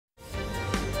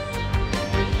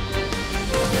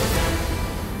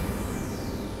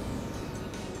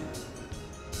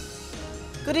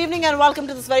Good evening and welcome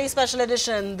to this very special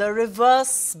edition, the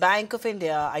Reverse Bank of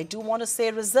India. I do want to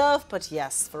say reserve, but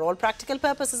yes, for all practical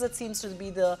purposes, it seems to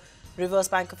be the Reverse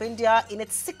Bank of India. In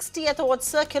its 60th award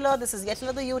circular, this is yet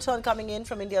another U-turn coming in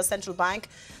from India's central bank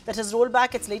that has rolled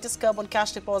back its latest curb on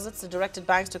cash deposits. It directed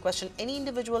banks to question any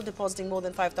individual depositing more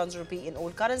than 5,000 rupee in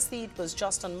old currency. It was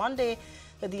just on Monday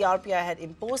that the RBI had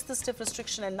imposed this stiff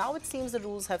restriction, and now it seems the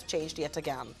rules have changed yet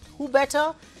again. Who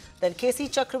better than KC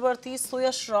Chakrabarty,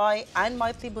 Suyash Rai and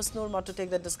Mythili Bhusnurmath to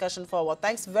take the discussion forward.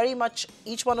 Thanks very much,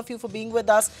 each one of you, for being with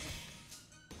us.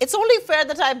 It's only fair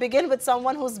that I begin with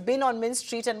someone who's been on Mint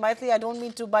Street, and Mythili, I don't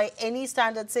mean to by any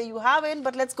standard say you haven't,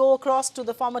 but let's go across to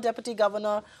the former Deputy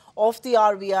Governor of the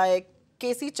RBI,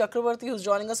 KC Chakrabarty, who's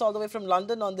joining us all the way from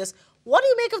London on this. What do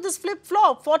you make of this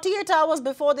flip-flop? 48 hours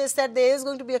before they said there is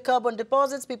going to be a curb on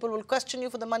deposits, people will question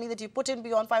you for the money that you put in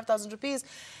beyond 5,000 rupees.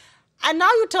 And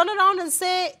now you turn around and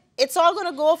say it's all going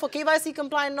to go for KYC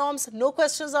compliant norms, no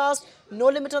questions asked, no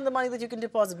limit on the money that you can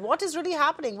deposit. What is really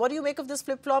happening? What do you make of this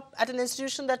flip-flop at an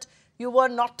institution that you were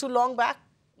not too long back,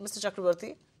 Mr.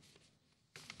 Chakrabarty?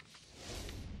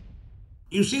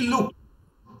 You see, look,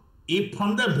 if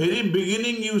from the very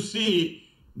beginning you see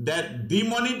that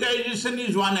demonetization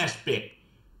is one aspect,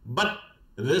 but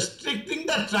restricting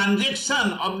the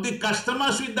transaction of the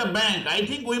customers with the bank, I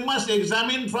think we must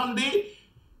examine from the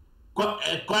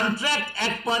Contract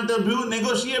Act point of view,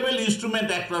 Negotiable Instrument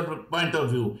Act point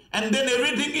of view, and then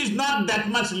everything is not that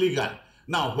much legal.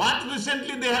 Now, what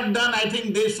recently they have done, I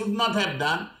think they should not have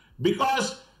done,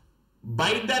 because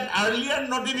by that earlier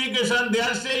notification, they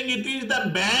are saying it is the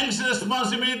bank's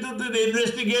responsibility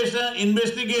to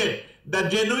investigate the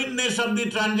genuineness of the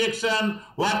transaction,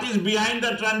 what is behind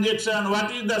the transaction,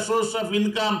 what is the source of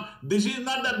income. This is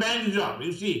not the bank's job.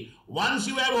 You see, once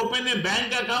you have opened a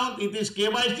bank account, it is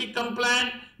KYC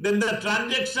compliant, then the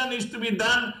transaction is to be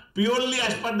done purely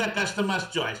as per the customer's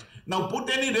choice. Now,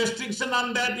 put any restriction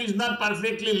on that is not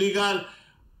perfectly legal.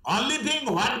 Only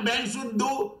thing what banks should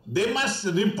do, they must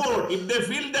report. If they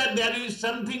feel that there is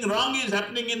something wrong is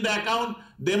happening in the account,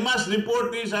 they must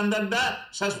report this under the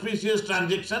suspicious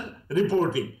transaction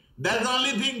reporting. That's the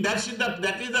only thing, that is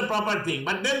the proper thing.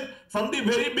 But then from the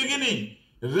very beginning,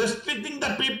 restricting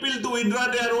the people to withdraw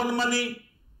their own money,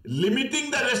 limiting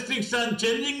the restriction,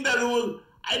 changing the rule,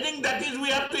 I think that is, we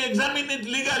have to examine it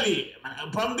legally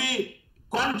from the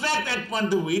Contract Act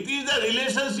point of view. It is the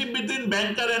relationship between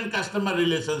banker and customer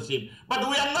relationship. But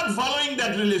we are not following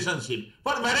that relationship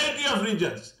for a variety of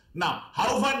reasons. Now,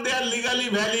 how far they are legally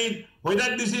valid,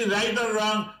 whether this is right or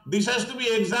wrong, this has to be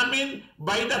examined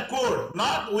by the court.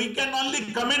 Not, we can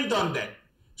only comment on that.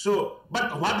 So,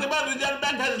 but whatever Reserve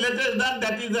Bank has latest done,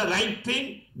 that is the right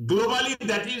thing. Globally,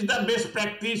 that is the best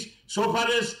practice so far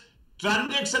as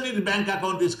transaction in bank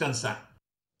account is concerned.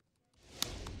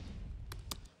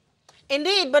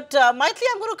 Indeed, but Mythili,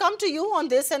 I'm going to come to you on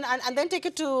this and then take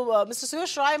it to Mr.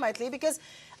 Suyash Rai, Mythili, because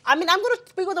I mean, I'm going to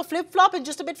speak with a flip-flop in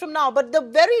just a bit from now, but the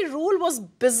very rule was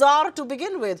bizarre to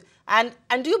begin with. And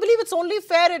do you believe it's only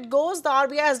fair it goes? The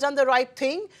RBI has done the right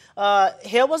thing.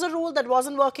 Here was a rule that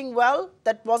wasn't working well,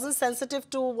 that wasn't sensitive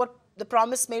to what the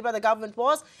promise made by the government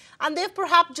was, and they've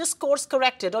perhaps just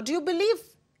course-corrected. Or do you believe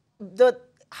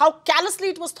how callously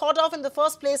it was thought of in the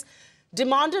first place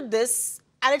demanded this,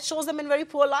 and it shows them in very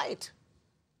poor light?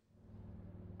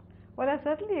 Well, I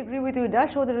certainly agree with you. It does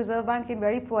show the Reserve Bank in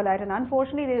very poor light, and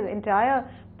unfortunately, the entire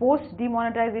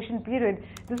post-demonetization period,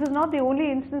 this is not the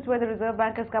only instance where the Reserve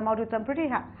Bank has come out with some pretty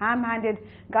ham-handed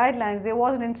guidelines. There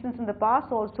was an instance in the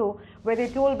past also where they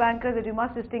told bankers that you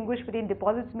must distinguish between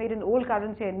deposits made in old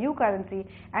currency and new currency,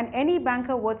 and any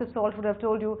banker worth of salt would have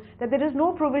told you that there is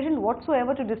no provision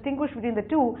whatsoever to distinguish between the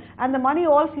two, and the money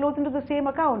all flows into the same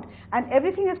account, and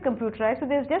everything is computerized, so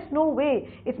there's just no way.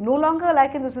 It's no longer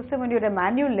like in the system when you had a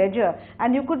manual ledger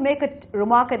and you could make a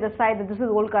remark at the side that this is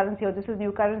old currency or this is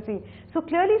new currency. So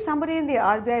clearly somebody in the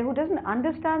RBI who doesn't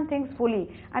understand things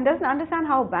fully and doesn't understand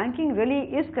how banking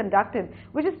really is conducted,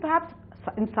 which is perhaps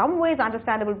in some ways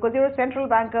understandable because you're a central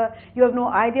banker, you have no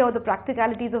idea of the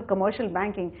practicalities of commercial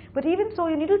banking. But even so,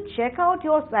 you need to check out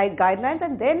your guidelines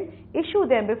and then issue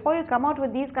them before you come out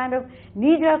with these kind of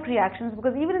knee-jerk reactions,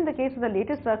 because even in the case of the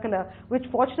latest circular, which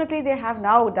fortunately they have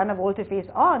now done a volte-face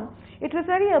on, it was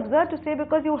very absurd to say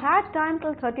because you had time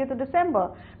till 30th of December.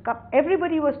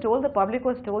 Everybody was told, the public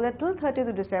was told that till 30th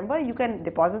of December you can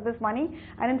deposit this money,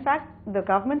 and in fact the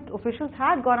government officials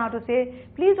had gone out to say,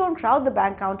 please don't crowd the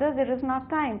bank counters, there is enough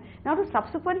time. Now to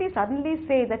subsequently suddenly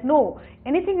say that no,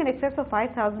 anything in excess of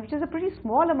 5,000, which is a pretty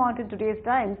small amount in today's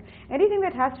times, anything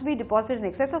that has to be deposited in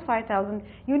excess of 5,000,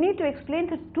 you need to explain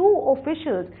to two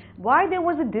officials why there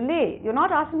was a delay. You're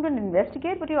not asking them to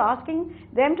investigate, but you're asking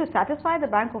them to satisfy the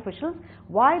bank officials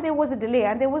why there was a delay.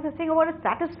 And there was a thing about a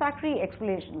satisfactory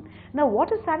explanation. Now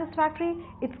what is satisfactory?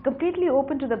 It's completely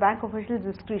open to the bank officials'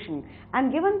 discretion.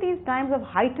 And given these times of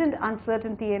heightened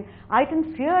uncertainty and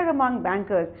heightened fear among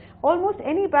bankers, almost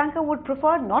any banker would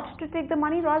prefer not to take the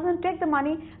money rather than take the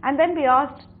money and then be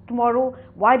asked tomorrow,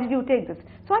 why did you take this?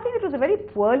 So I think it was a very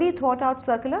poorly thought out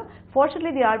circular.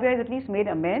 Fortunately, the RBI has at least made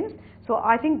amends. So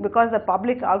I think because the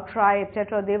public outcry,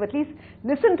 etc., they've at least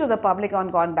listened to the public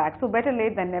and gone back. So better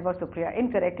late than never, Supriya,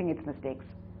 in correcting its mistakes.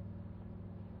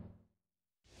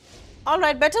 All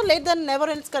right, better late than never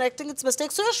in correcting its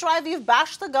mistakes. Suyash Rai, we've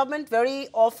bashed the government very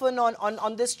often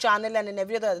on this channel and in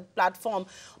every other platform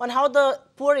on how the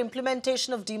poor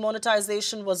implementation of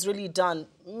demonetization was really done.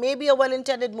 Maybe a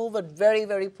well-intended move, but very,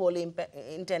 very poorly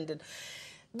intended.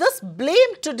 This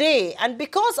blame today, and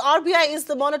because RBI is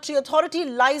the monetary authority,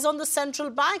 lies on the central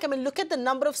bank. I mean, look at the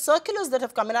number of circulars that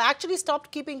have come in. I actually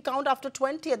stopped keeping count after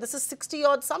 20, and this is 60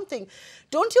 odd something.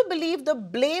 Don't you believe the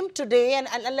blame today, and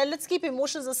let's keep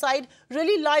emotions aside,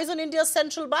 really lies on India's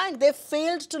central bank? They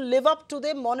failed to live up to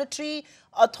their monetary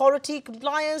authority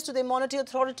compliance, to their monetary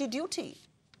authority duty.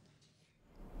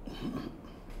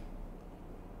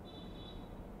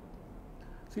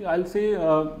 See, I'll say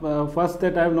first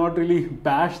that I have not really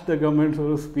bashed the government,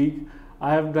 so to speak.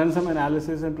 I have done some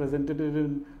analysis and presented it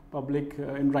in public,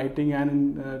 in writing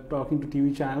and in talking to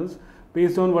TV channels,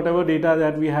 based on whatever data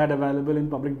that we had available in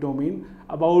public domain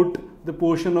about the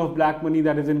portion of black money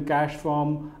that is in cash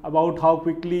form, about how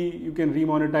quickly you can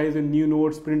remonetize in new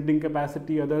notes, printing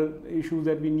capacity, other issues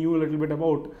that we knew a little bit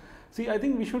about. See, I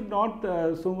think we should not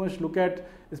so much look at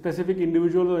specific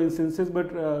individuals or instances,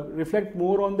 but reflect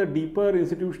more on the deeper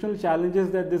institutional challenges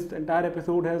that this entire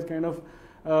episode has kind of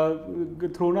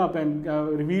thrown up and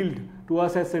revealed to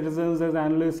us as citizens, as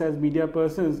analysts, as media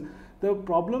persons. The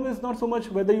problem is not so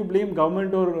much whether you blame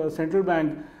government or central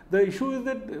bank. The issue is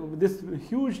that this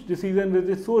huge decision,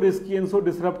 which is so risky and so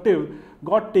disruptive,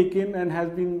 got taken and has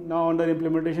been now under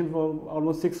implementation for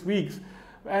almost 6 weeks.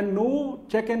 And no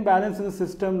check and balance in the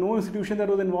system, no institution that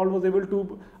was involved was able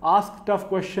to ask tough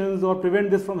questions or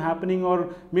prevent this from happening or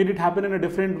made it happen in a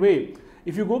different way.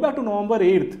 If you go back to November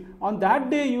 8th, on that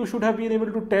day you should have been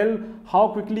able to tell how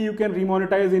quickly you can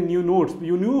remonetize in new notes.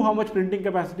 You knew how much printing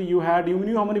capacity you had, you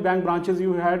knew how many bank branches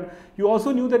you had, you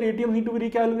also knew that ATMs need to be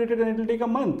recalculated and it will take a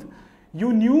month.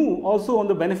 You knew also on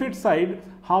the benefit side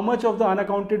how much of the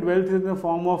unaccounted wealth is in the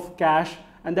form of cash,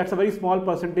 and that's a very small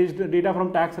percentage. The data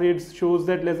from tax rates shows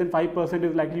that less than 5%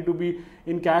 is likely to be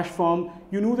in cash form.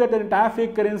 You knew that the entire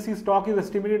fake currency stock is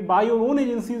estimated by your own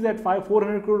agencies at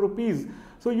 400 crore rupees.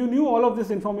 So you knew all of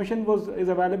this information is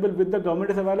available with the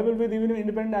government, is available with even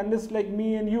independent analysts like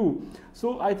me and you.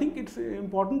 So I think it's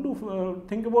important to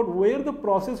think about where the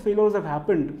process failures have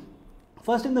happened.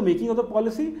 First in the making of the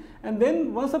policy, and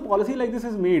then once a policy like this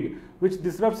is made, which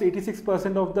disrupts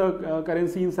 86% of the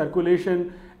currency in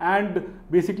circulation and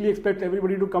basically expects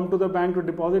everybody to come to the bank to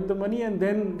deposit the money and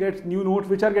then gets new notes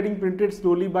which are getting printed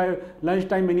slowly. By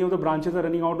lunchtime many of the branches are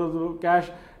running out of the cash.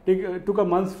 Took a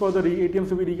month for the ATMs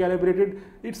to be recalibrated.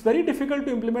 It's very difficult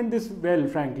to implement this well,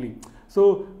 frankly.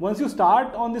 So once you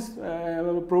start on this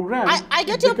program, I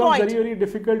get it your becomes point. very, very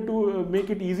difficult to make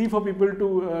it easy for people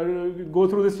to go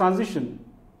through this transition.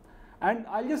 And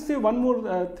I'll just say one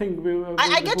more thing.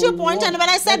 I get your point, and when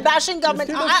I said bashing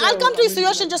government, I'll come to you,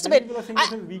 Suyash, in just a bit.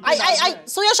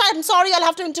 Suyash, I'm sorry, I'll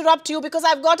have to interrupt you because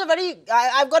I've got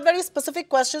very specific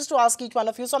questions to ask each one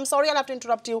of you. So I'm sorry, I'll have to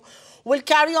interrupt you. We'll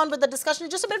carry on with the discussion in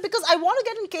just a bit because I want to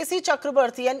get in KC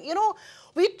Chakrabarty, and you know,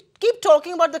 we keep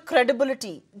talking about the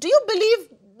credibility. Do you believe,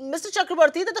 Mr.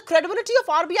 Chakrabarty, that the credibility of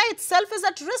RBI itself is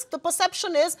at risk? The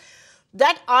perception is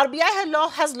that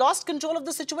RBI has lost control of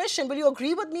the situation. Will you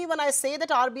agree with me when I say that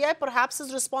RBI perhaps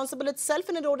is responsible itself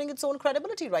in eroding its own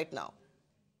credibility right now?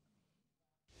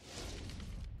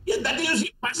 Yeah, that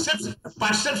is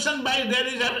perception by there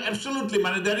is absolutely,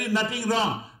 there is nothing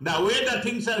wrong. The way the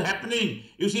things are happening,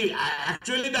 you see,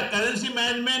 actually the currency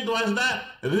management was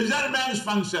the Reserve Bank's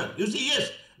function. You see,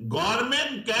 yes,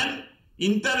 government can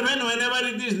intervene whenever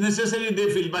it is necessary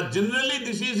they feel, but generally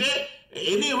this is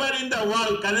anywhere in the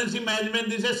world, currency management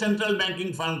is a central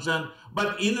banking function.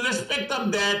 But in respect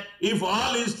of that, if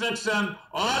all instruction,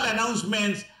 all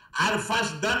announcements are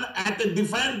first done at a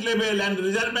different level and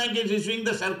Reserve Bank is issuing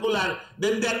the circular,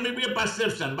 then there may be a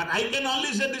perception. But I can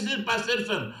only say this is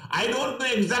perception. I don't know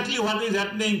exactly what is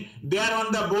happening. They are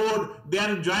on the board, they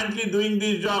are jointly doing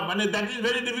this job, and that is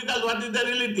very difficult. What is the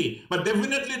reality? But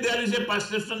definitely there is a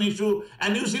perception issue.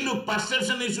 And you see, look,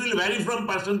 perception issue will vary from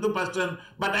person to person.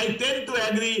 But I tend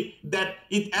to agree that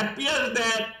it appears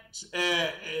that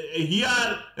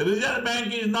here Reserve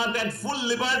Bank is not at full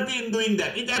liberty in doing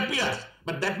that. It appears.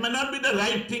 But that may not be the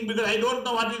right thing because I don't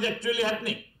know what is actually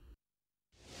happening.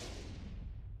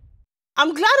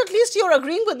 I'm glad at least you're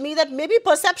agreeing with me that maybe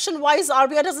perception-wise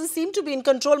RBI doesn't seem to be in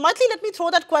control. Mythili, let me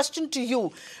throw that question to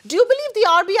you. Do you believe the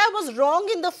RBI was wrong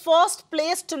in the first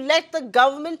place to let the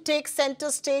government take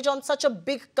center stage on such a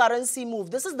big currency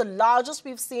move? This is the largest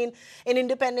we've seen in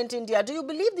independent India. Do you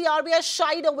believe the RBI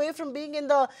shied away from being in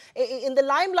the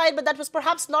limelight, but that was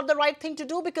perhaps not the right thing to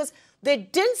do because they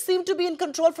didn't seem to be in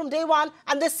control from day one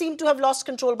and they seem to have lost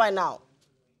control by now?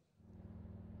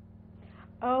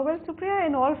 Well, Supriya,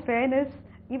 in all fairness,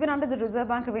 even under the Reserve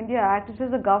Bank of India Act, it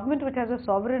is the government which has a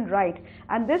sovereign right,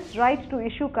 and this right to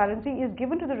issue currency is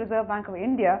given to the Reserve Bank of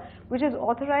India, which is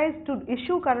authorized to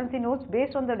issue currency notes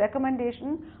based on the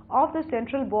recommendation of the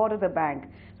central board of the bank.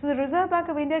 So the Reserve Bank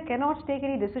of India cannot take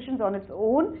any decisions on its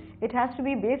own. It has to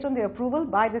be based on the approval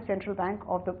by the central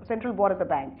board of the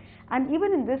bank. And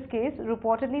even in this case,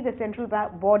 reportedly the central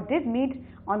board did meet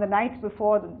on the night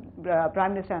before the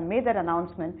Prime Minister made that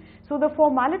announcement. So the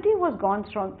formality was gone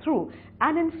through.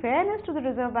 And in fairness to the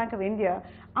Reserve Bank of India,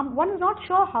 one is not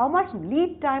sure how much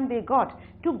lead time they got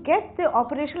to get the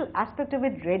operational aspect of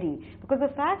it ready. Because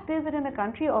the fact is that in a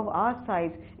country of our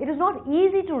size, it is not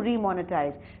easy to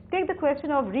remonetize. Take the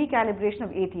question of recalibration of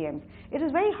ATMs. It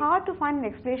is very hard to find an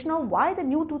explanation of why the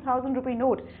new 2,000 rupee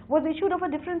note was issued of a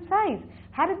different size.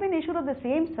 Had it been issued of the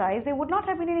same size, there would not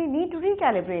have been any need to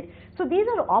recalibrate. So these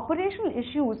are operational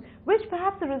issues which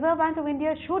perhaps the Reserve Bank of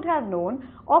India should have known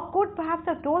or could perhaps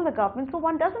have told the government. So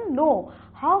one doesn't know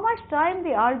how much time the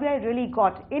RBI really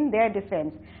got in their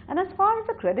defense. And as far as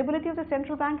the credibility of the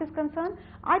central bank is concerned,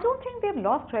 I don't think they've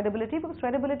lost credibility because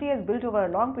credibility has built over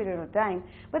a long period of time.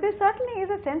 But there certainly is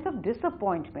a sense of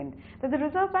disappointment that the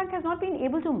Reserve Bank has not been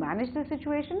able to manage the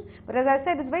situation. But as I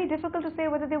said, it's very difficult to say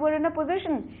whether they were in a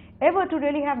position ever to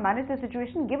really have managed the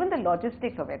situation given the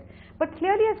logistics of it. But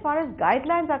clearly, as far as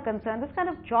guidelines are concerned, this kind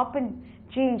of chop and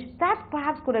change, that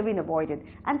perhaps could have been avoided.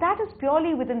 And that is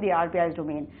purely within the RBI's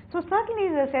domain. So certainly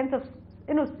there is a sense of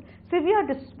severe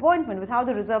disappointment with how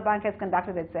the Reserve Bank has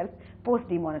conducted itself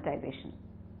post-demonetization.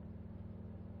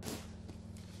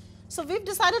 So we've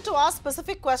decided to ask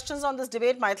specific questions on this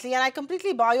debate, Mythili, and I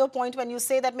completely buy your point when you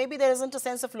say that maybe there isn't a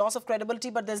sense of loss of credibility,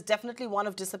 but there's definitely one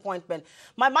of disappointment.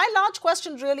 My large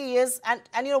question really is, and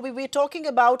you know, we're talking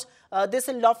about this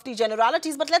in lofty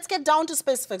generalities, but let's get down to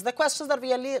specifics, the questions that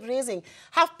we are raising.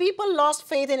 Have people lost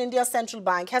faith in India's central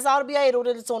bank? Has RBI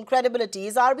eroded its own credibility?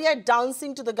 Is RBI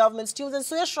dancing to the government's tunes? And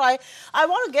Suyash Rai, I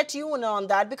want to get you in on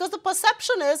that because the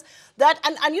perception is that,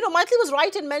 and you know, Mythili was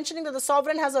right in mentioning that the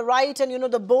sovereign has a right and, you know,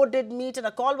 the board did meet and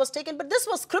a call was taken, but this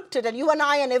was scripted, and you and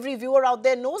I and every viewer out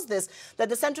there knows this, that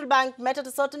the central bank met at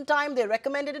a certain time, they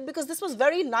recommended it because this was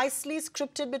very nicely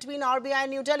scripted between RBI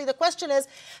and New Delhi. The question is,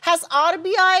 has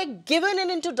RBI given in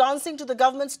into dancing to the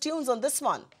government's tunes on this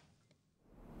one?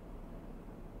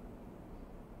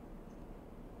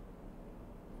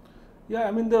 Yeah,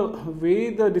 I mean, the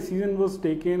way the decision was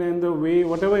taken and the way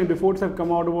whatever reports have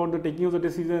come out about the taking of the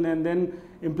decision and then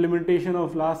implementation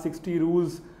of last 60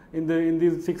 rules in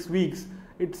these 6 weeks,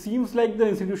 it seems like the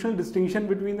institutional distinction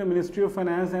between the Ministry of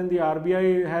Finance and the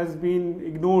RBI has been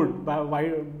ignored,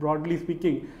 broadly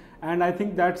speaking. And I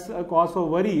think that's a cause for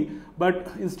worry.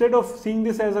 But instead of seeing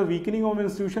this as a weakening of an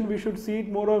institution, we should see it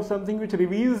more of something which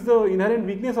reveals the inherent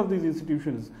weakness of these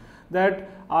institutions.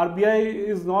 That RBI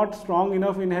is not strong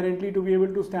enough inherently to be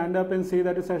able to stand up and say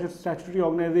that it's such a statutory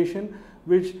organization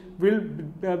which will,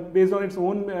 based on its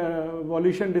own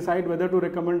volition, decide whether to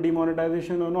recommend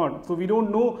demonetization or not. So we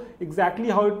don't know exactly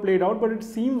how it played out, but it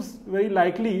seems very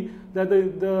likely that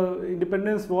the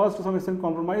independence was to some extent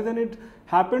compromised, and it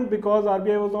happened because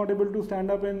RBI was not able to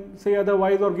stand up and say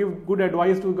otherwise or give good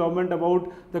advice to the government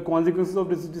about the consequences of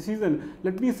this decision.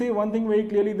 Let me say one thing very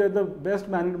clearly, that the best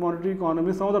monetary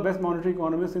economists, some of the best monetary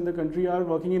economists in the country are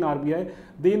working in RBI.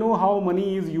 They know how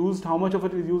money is used, how much of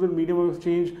it is used in medium of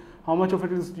exchange, how much of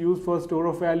it is used for store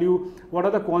of value, what are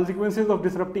the consequences of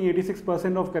disrupting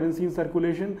 86% of currency in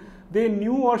circulation. They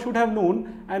knew or should have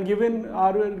known and given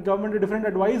our government a different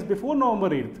advice before November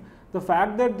 8th. The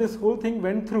fact that this whole thing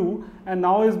went through and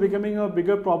now is becoming a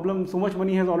bigger problem, so much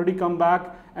money has already come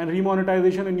back and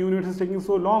remonetization and new units is taking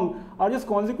so long, are just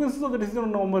consequences of the decision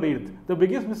on November 8th. The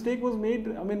biggest mistake was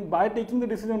made, by taking the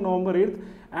decision on November 8th,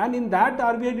 and in that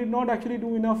RBI did not actually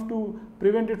do enough to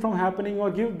prevent it from happening or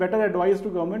give better advice to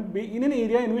government in an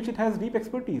area in which it has deep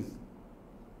expertise.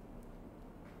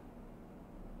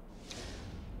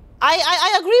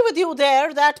 I agree with you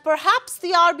there that perhaps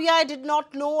the RBI did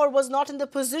not know or was not in the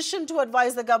position to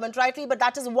advise the government rightly, but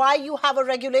that is why you have a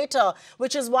regulator,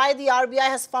 which is why the RBI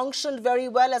has functioned very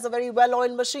well as a very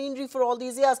well-oiled machinery for all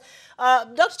these years.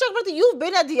 Dr. Chakrabarty, you've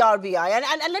been at the RBI,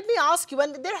 and let me ask you,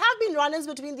 and there have been run-ins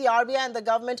between the RBI and the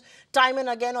government time and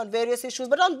again on various issues,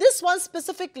 but on this one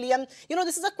specifically, and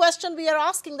this is a question we are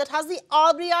asking, that has the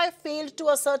RBI failed to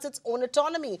assert its own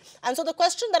autonomy? And so the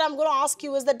question that I'm going to ask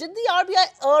you is that did the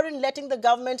RBI err in letting the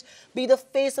government be the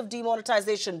face of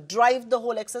demonetization, drive the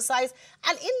whole exercise,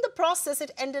 and in the process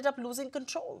it ended up losing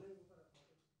control?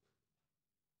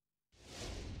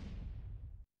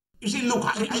 You see, look,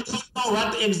 I don't know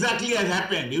what exactly has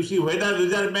happened. You see, whether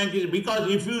Reserve Bank is, because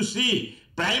if you see,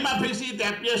 prima facie, it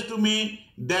appears to me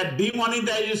that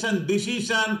demonetization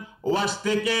decision was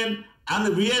taken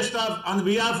on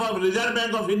behalf of Reserve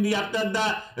Bank of India after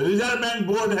the Reserve Bank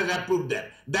board has approved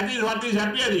that. That is what is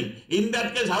appearing. In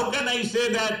that case, how can I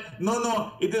say that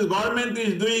no, it is government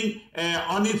is doing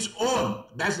on its own?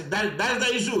 That's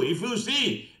the issue. If you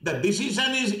see, the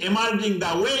decision is emerging,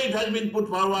 the way it has been put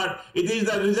forward, it is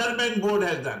the Reserve Bank board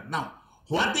has done. Now,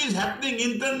 what is happening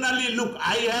internally, look,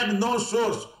 I have no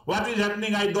source. What is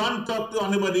happening, I don't talk to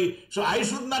anybody, so I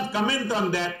should not comment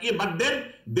on that. Yeah, but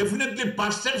then definitely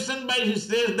perception by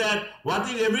says that what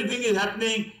is everything is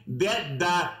happening, that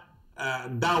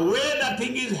the way the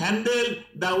thing is handled,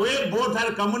 the way both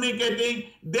are communicating,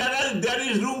 there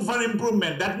is room for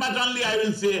improvement. That much only I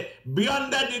will say.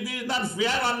 Beyond that, it is not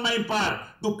fair on my part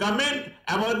to comment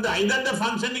about either the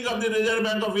functioning of the Reserve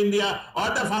Bank of India or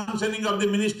the functioning of the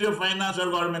Ministry of Finance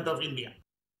or Government of India.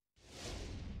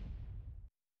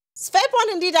 Fair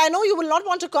point indeed. I know you will not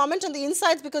want to comment on the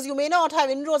insights because you may not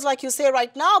have inroads like you say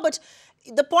right now, but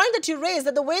the point that you raised,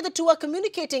 that the way the two are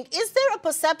communicating, is there a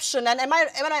perception, and am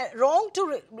I wrong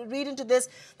to read into this,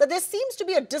 that there seems to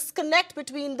be a disconnect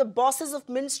between the bosses of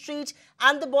Mint Street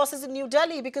and the bosses in New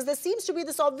Delhi, because there seems to be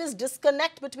this obvious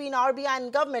disconnect between RBI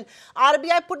and government.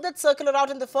 RBI put that circular out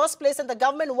in the first place and the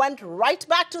government went right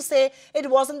back to say it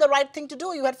wasn't the right thing to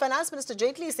do. You had Finance Minister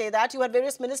Jaitley say that, you had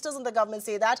various ministers in the government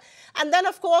say that, and then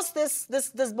of course this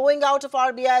bowing out of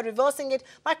RBI, reversing it.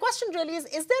 My question really is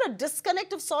there a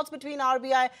disconnect of sorts between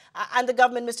RBI and the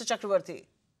government, Mr. Chakrabarty?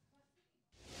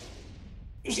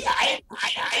 You see,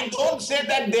 I don't say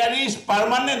that there is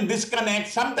permanent disconnect.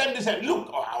 Sometimes they say, look,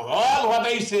 all what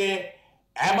I say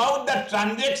about the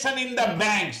transaction in the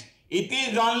banks, it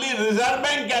is only Reserve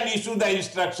Bank can issue the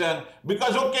instruction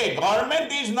because, okay,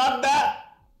 government is not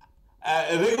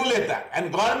the regulator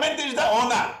and government is the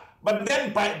owner. But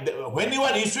then when you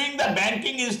are issuing the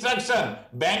banking instruction,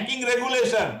 banking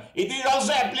regulation, it is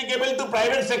also applicable to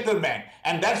private sector bank.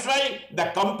 And that's why the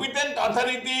competent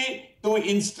authority to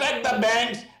instruct the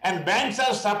banks, and banks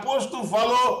are supposed to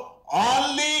follow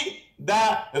only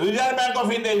the Reserve Bank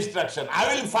of India instruction.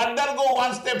 I will further go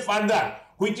one step further,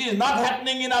 which is not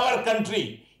happening in our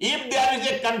country. If there is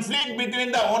a conflict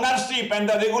between the ownership and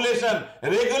the regulation,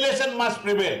 regulation must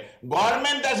prevail.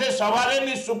 Government as a sovereign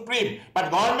is supreme, but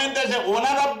government as a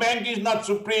owner of bank is not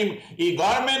supreme. If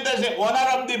government as a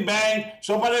owner of the bank,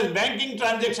 so far as banking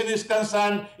transaction is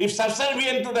concerned, is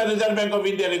subservient to the Reserve Bank of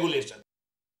India regulation.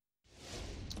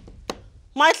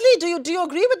 Mythili, do you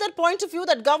agree with that point of view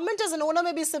that government as an owner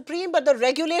may be supreme, but the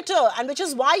regulator, and which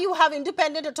is why you have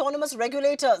independent autonomous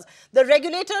regulators, the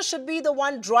regulator should be the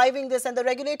one driving this, and the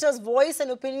regulator's voice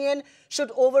and opinion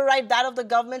should override that of the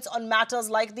governments on matters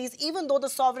like these, even though the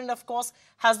sovereign, of course,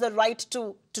 has the right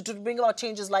to bring about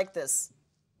changes like this?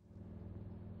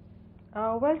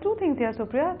 Well, two things here,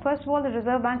 Supriya. First of all, the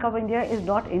Reserve Bank of India is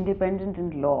not independent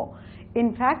in law.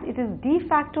 In fact, it is de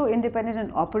facto independent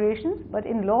in operations, but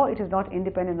in law it is not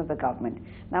independent of the government,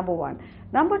 number one.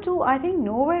 Number two, I think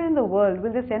nowhere in the world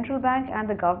will the central bank and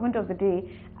the government of the day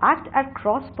act at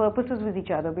cross purposes with each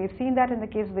other. We've seen that in the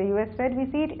case of the US Fed,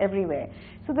 we see it everywhere.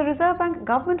 So the Reserve Bank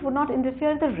government would not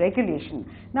interfere in the regulation.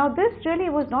 Now this really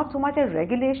was not so much a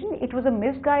regulation, it was a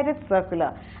misguided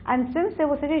circular. And since there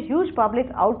was such a huge public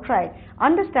outcry,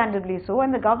 understandably so,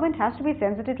 and the government has to be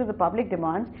sensitive to the public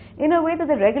demands in a way that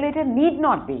the regulator need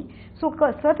not be. So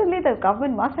certainly the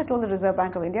government must have told the Reserve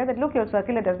Bank of India that, look, your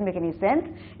circular doesn't make any sense,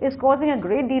 is causing a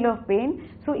great deal of pain.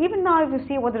 So even now if you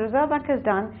see what the Reserve Bank has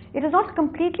done, it has not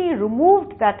completely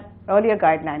removed that earlier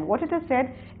guideline. What it has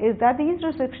said is that these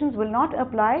restrictions will not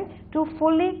apply to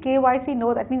fully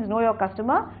KYC, that means know your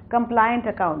customer, compliant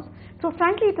accounts. So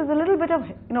frankly, it is a little bit of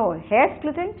hair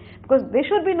splitting, because there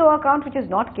should be no account which is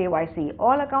not KYC.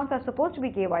 All accounts are supposed to be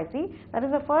KYC. That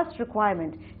is the first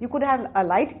requirement. You could have a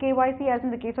light KYC as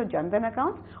in the case of Jan Dhan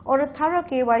accounts, or a thorough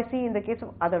KYC in the case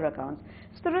of other accounts.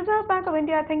 So the Reserve Bank of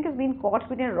India, I think, has been caught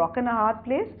between a rock and a hard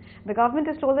place. The government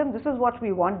has told them this is what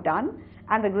we want done,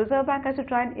 and the Reserve Bank has to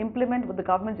try and implement with the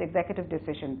government's executive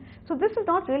decision. So this is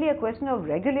not really a question of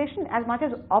regulation as much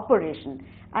as operation.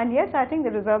 And yes, I think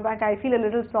the Reserve Bank, I feel a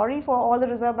little sorry for all the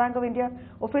Reserve Bank of India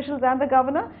officials and the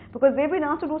governor, because they've been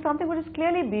asked to do something which is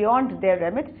clearly beyond their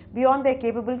remit, beyond their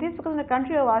capabilities, because in a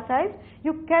country of our size,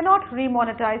 you cannot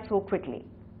remonetize so quickly.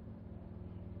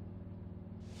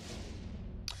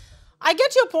 I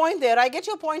get your point there. I get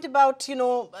your point about,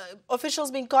 officials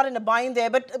being caught in a bind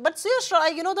there. But Suyash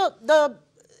Rai,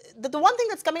 the one thing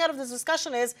that's coming out of this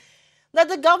discussion is that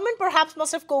the government perhaps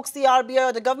must have coaxed the RBI,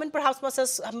 or the government perhaps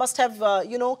must have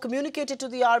communicated to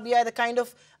the RBI the kind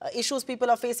of issues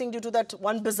people are facing due to that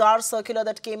one bizarre circular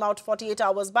that came out 48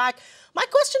 hours back. My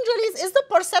question really is the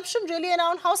perception really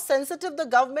around how sensitive the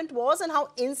government was and how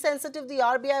insensitive the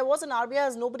RBI was, and RBI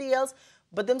has nobody else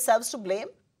but themselves to blame?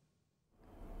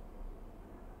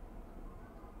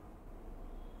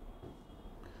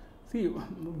 See,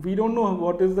 we don't know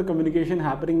what is the communication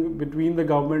happening between the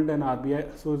government and RBI,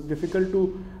 so it's difficult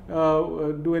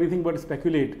to do anything but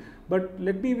speculate. But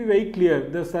let me be very clear,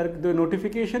 the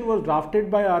notification was drafted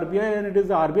by RBI, and it is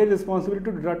the RBI's responsibility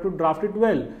to draft it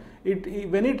well.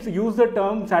 When it used the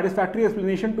term satisfactory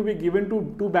explanation to be given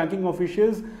to banking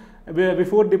officials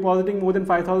before depositing more than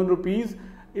 5,000 rupees,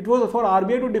 it was for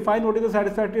RBI to define what is the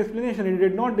satisfactory explanation. It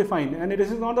did not define, and this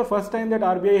is not the first time that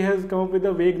RBI has come up with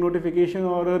a vague notification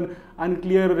or an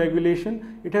unclear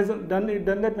regulation. It has done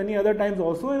that many other times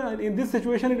also, and in this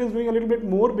situation it is doing a little bit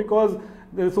more, because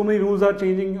so many rules are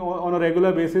changing on a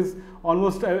regular basis.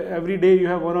 Almost every day you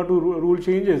have one or two rule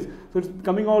changes, so it's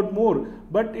coming out more.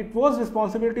 But it was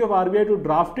responsibility of RBI to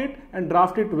draft it, and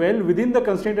draft it well within the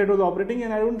constraint that it was operating,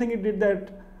 and I don't think it did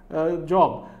that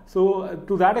job. So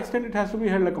to that extent, it has to be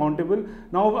held accountable.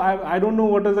 Now, I don't know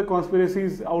what are the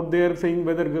conspiracies out there saying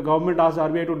whether the government asked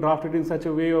RBI to draft it in such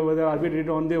a way or whether RBI did it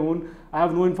on their own. I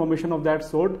have no information of that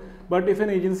sort. But if an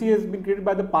agency has been created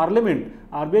by the Parliament,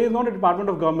 RBI is not a department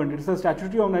of government. It is a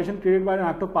statutory organization created by an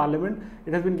act of Parliament.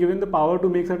 It has been given the power to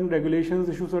make certain regulations,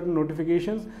 issue certain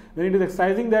notifications. When it is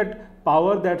exercising that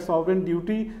power, that sovereign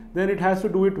duty, then it has to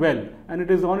do it well, and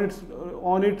it is on its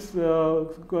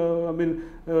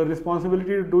responsibility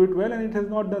to do it well, and it has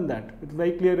not done that. It's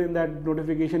very clear in that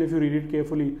notification, if you read it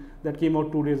carefully, that came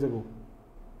out 2 days ago.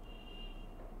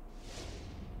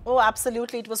 Oh,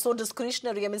 absolutely. It was so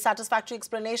discretionary. I mean, satisfactory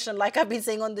explanation. Like I've been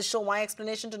saying on this show, my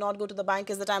explanation to not go to the bank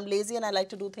is that I'm lazy and I like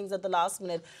to do things at the last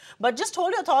minute. But just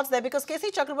hold your thoughts there, because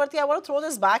KC Chakrabarty, I want to throw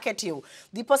this back at you.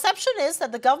 The perception is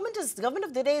that the government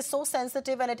of the day is so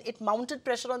sensitive, and it mounted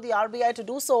pressure on the RBI to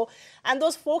do so. And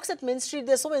those folks at Mint Street,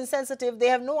 they're so insensitive. They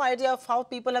have no idea of how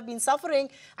people have been suffering,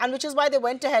 and which is why they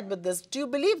went ahead with this. Do you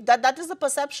believe that that is the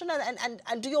perception?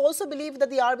 And do you also believe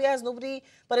that the RBI has nobody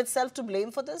but itself to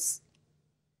blame for this?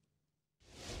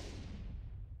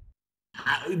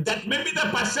 That may be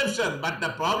the perception, but the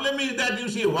problem is that you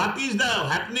see what is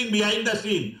happening behind the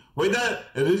scene. Whether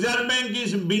Reserve Bank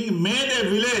is being made a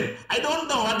villain, I don't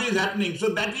know what is happening. So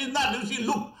that is not, you see,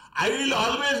 look, I will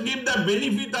always give the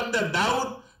benefit of the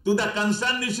doubt to the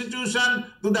concerned institution,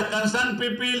 to the concerned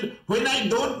people, when I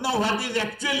don't know what is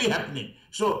actually happening.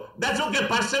 So that's okay.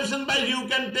 Perception by you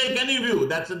can take any view.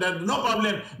 That's no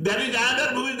problem. There is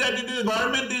another view that it is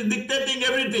government is dictating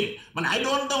everything. But I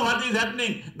don't know what is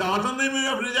happening. The autonomy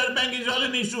of Reserve Bank is all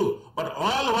an issue. But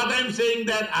all what I am saying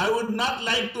that I would not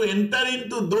like to enter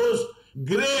into those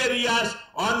grey areas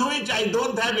on which I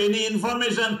don't have any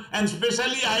information, and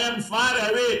especially I am far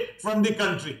away from the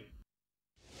country.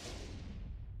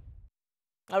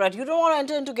 All right, you don't want to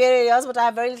enter into gray areas, but I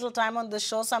have very little time on this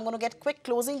show, so I'm going to get quick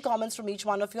closing comments from each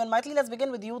one of you. And Mythili, let's begin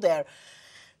with you there.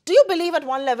 Do you believe at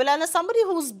one level, and as somebody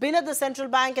who's been at the central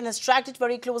bank and has tracked it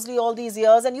very closely all these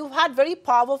years, and you've had very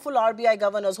powerful RBI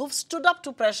governors who've stood up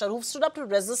to pressure, who've stood up to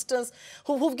resistance,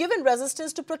 who've given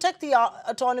resistance to protect the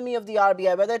autonomy of the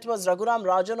RBI, whether it was Raghuram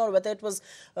Rajan or whether it was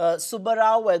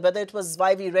Subbarao, whether it was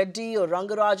Y.V. Reddy or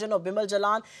Rangarajan or Bimal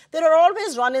Jalan, there are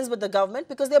always run-ins with the government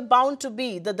because they're bound to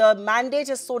be. The mandate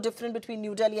is so different between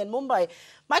New Delhi and Mumbai.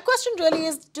 My question really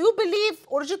is, do you believe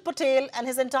Urjit Patel and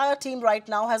his entire team right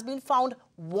now has been found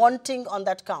wanting on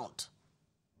that count?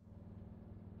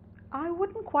 I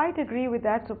wouldn't quite agree with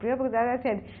that, Supriya, because as I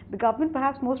said, the government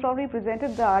perhaps most probably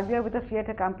presented the RBI with a fiat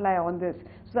accompli on this.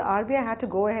 So the RBI had to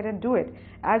go ahead and do it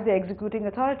as the executing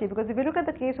authority, because if you look at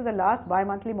the case of the last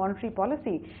bi-monthly monetary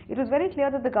policy, it was very clear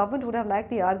that the government would have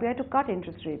liked the RBI to cut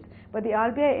interest rates, but the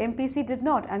RBI MPC did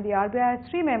not, and the RBI has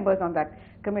 3 members on that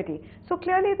committee. So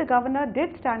clearly the governor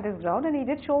did stand his ground and he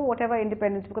did show whatever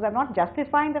independence, because I'm not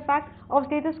justifying the fact of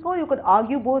status quo, you could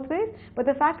argue both ways, but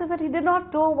the fact is that he did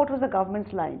not know what was the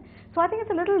government's line. So I think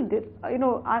it's a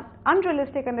little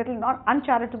unrealistic and little not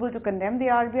uncharitable to condemn the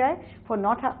RBI for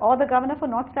not or the governor for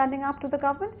not standing up to the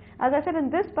government. As I said, in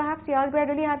this perhaps the RBI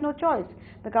really had no choice.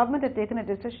 The government had taken a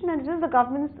decision, and it is the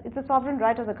government's, it's a sovereign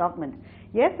right of the government.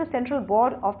 Yes, the central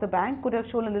board of the bank could have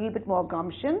shown a little bit more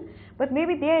gumption, but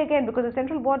maybe there again, because the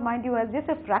central board, mind you, has just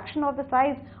a fraction of the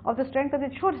size of the strength that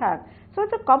it should have. So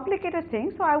it's a complicated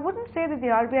thing. So I wouldn't say that the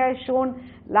RBI has shown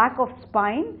lack of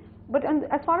spine, but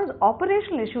as far as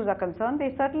operational issues are concerned,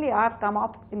 they certainly have come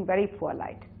up in very poor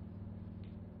light.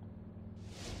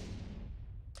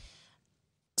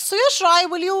 Suyash Rai,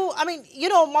 will you, I mean, you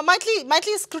know,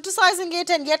 Mythili is criticizing it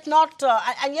and yet not,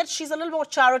 and yet she's a little more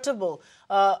charitable.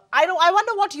 I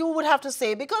wonder what you would have to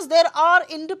say, because there are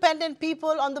independent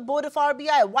people on the board of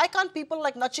RBI. Why can't people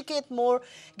like Nachiket Moore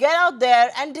get out there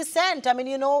and dissent? I mean,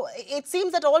 you know, it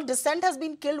seems that all dissent has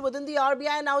been killed within the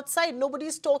RBI and outside. Nobody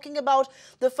is talking about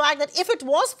the fact that if it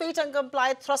was fait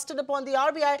accompli thrusted upon the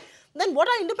RBI, then what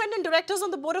are independent directors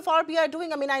on the board of RBI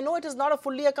doing? I mean, I know it is not a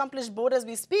fully accomplished board as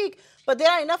we speak, but there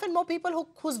are enough and more people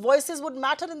whose voices would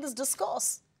matter in this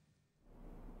discourse.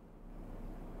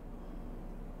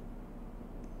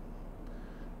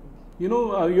 You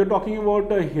know, you're talking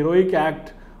about a heroic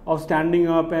act of standing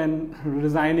up and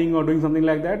resigning or doing something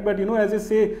like that. But, you know, as I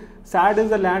say, sad is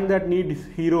the land that needs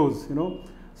heroes, you know.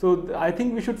 So I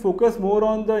think we should focus more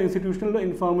on the institutional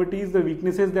infirmities, the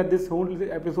weaknesses that this whole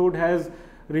episode has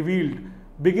revealed.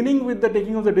 Beginning with the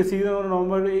taking of the decision on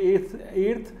November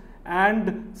 8th,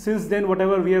 and since then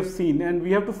whatever we have seen, and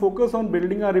we have to focus on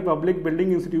building our republic,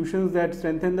 building institutions that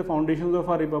strengthen the foundations of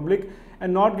our republic,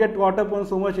 and not get caught up on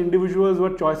so much individuals,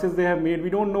 what choices they have made. We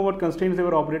don't know what constraints they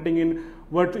were operating in,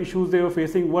 what issues they were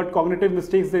facing, what cognitive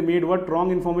mistakes they made, what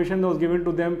wrong information was given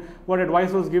to them, what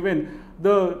advice was given.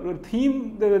 The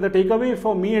theme, the takeaway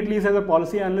for me at least as a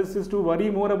policy analyst, is to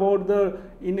worry more about the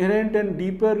inherent and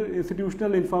deeper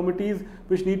institutional infirmities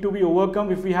which need to be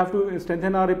overcome if we have to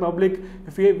strengthen our republic.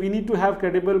 If we need to have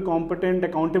credible, competent,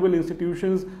 accountable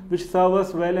institutions which serve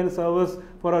us well and serve us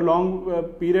for a long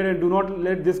period, and do not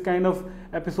let this kind of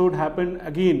episode happen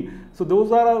again. So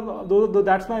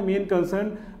that's my main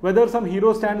concern. Whether some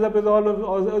hero stands up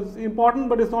is important,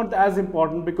 but it's not as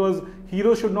important, because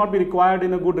heroes should not be required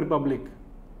in a good republic.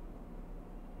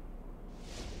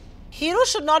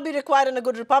 Heroes should not be required in a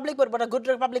good republic, but what a good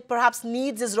republic perhaps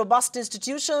needs is robust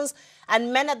institutions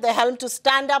and men at the helm to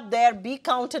stand up there, be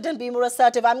counted and be more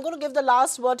assertive. I'm going to give the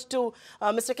last word to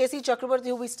Mr. KC Chakrabarty,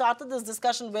 who we started this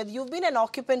discussion with. You've been an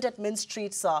occupant at Mint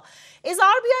Street, sir. Is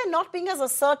RBI not being as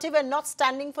assertive and not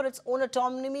standing for its own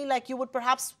autonomy like you would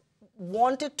perhaps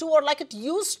want it to, or like it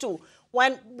used to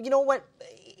when, you know, when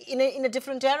in a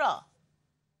different era?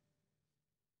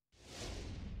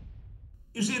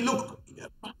 You see, look,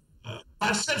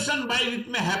 perception by it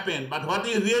may happen, but what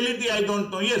is reality, I don't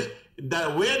know. Yes,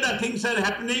 the way the things are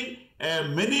happening,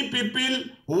 many people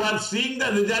who are seeing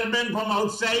the Reserve Bank from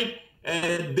outside,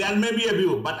 there may be a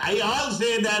view. But I all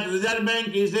say that Reserve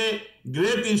Bank is a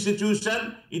great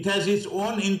institution. It has its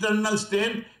own internal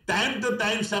strength. Time to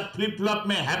time, some flip-flop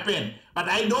may happen. But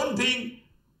I don't think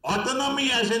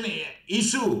autonomy as an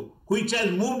issue which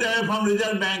has moved away from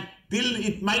Reserve Bank, till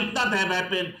it might not have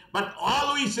happened. But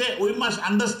all we say, we must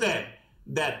understand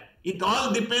that it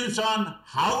all depends on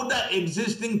how the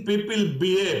existing people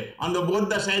behave on both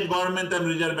the side, government and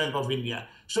Reserve Bank of India.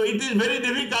 So it is very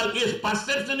difficult. Yes,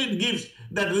 perception it gives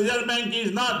that Reserve Bank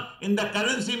is not in the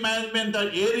currency management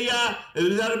area.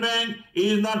 Reserve Bank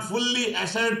is not fully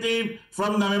assertive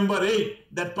from November 8th.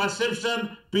 That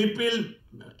perception people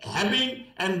having,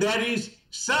 and there is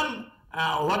some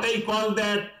what I call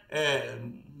that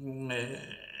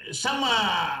some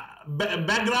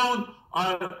background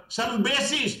or some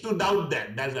basis to doubt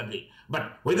that. That's the thing.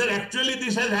 But whether actually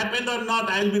this has happened or not,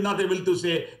 I will be not able to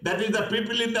say. That is the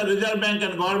people in the Reserve Bank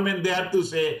and government, they have to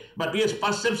say. But yes,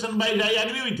 perception-wise, I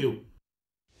agree with you.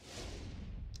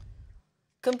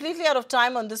 Completely out of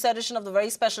time on this edition of the very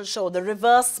special show, the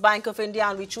Reverse Bank of India,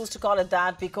 and we choose to call it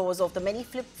that because of the many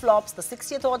flip-flops. The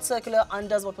 60th odd circular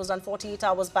undoes what was done 48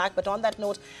 hours back. But on that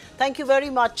note, thank you very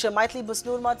much, Mythili,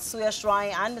 Bhusnurmath, Suyash Rai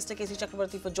and Mr. KC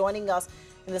Chakrabarty for joining us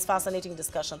in this fascinating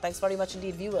discussion. Thanks very much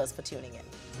indeed, viewers, for tuning in.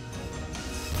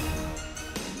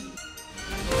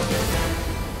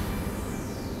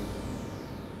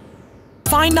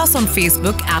 Find us on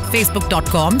Facebook at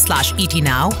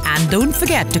facebook.com/ETNow and don't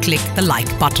forget to click the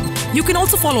like button. You can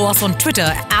also follow us on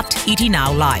Twitter at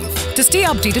ETNow Live. To stay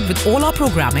updated with all our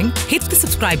programming, hit the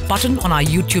subscribe button on our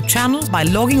YouTube channel by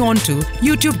logging on to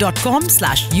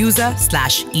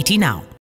youtube.com/user/ETNow.